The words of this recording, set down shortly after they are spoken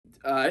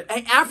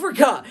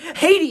Africa,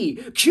 Haiti,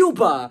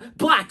 Cuba,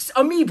 blacks,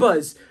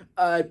 amoebas,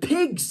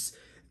 pigs,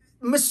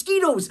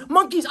 mosquitoes,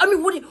 monkeys. I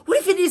mean, what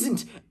if it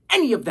isn't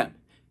any of them?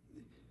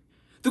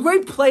 The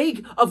Great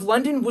Plague of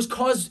London was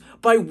caused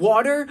by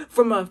water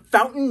from a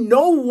fountain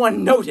no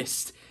one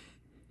noticed.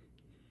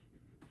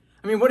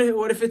 I mean, what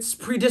if it's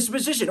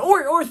predisposition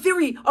or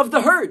theory of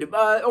the herd?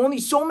 Only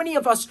so many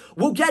of us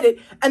will get it,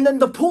 and then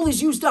the pool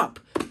is used up.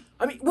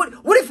 I mean,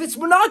 what if it's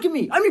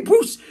monogamy? I mean,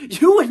 Bruce,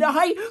 you and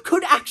I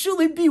could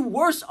actually be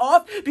worse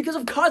off because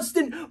of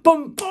constant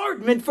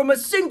bombardment from a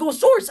single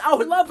source,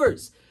 our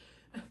lovers.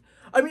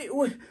 I mean,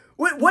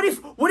 what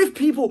if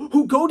people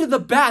who go to the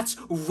baths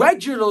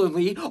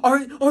regularly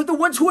are the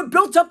ones who had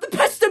built up the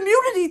pest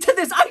immunity to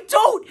this? I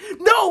don't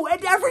know,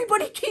 and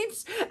everybody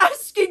keeps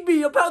asking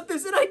me about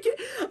this, and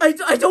I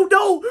don't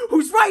know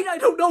who's right, I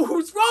don't know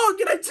who's wrong,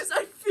 and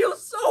I feel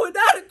so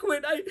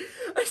inadequate.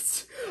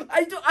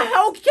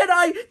 How can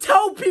I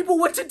tell people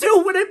what to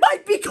do when it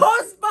might be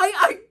caused by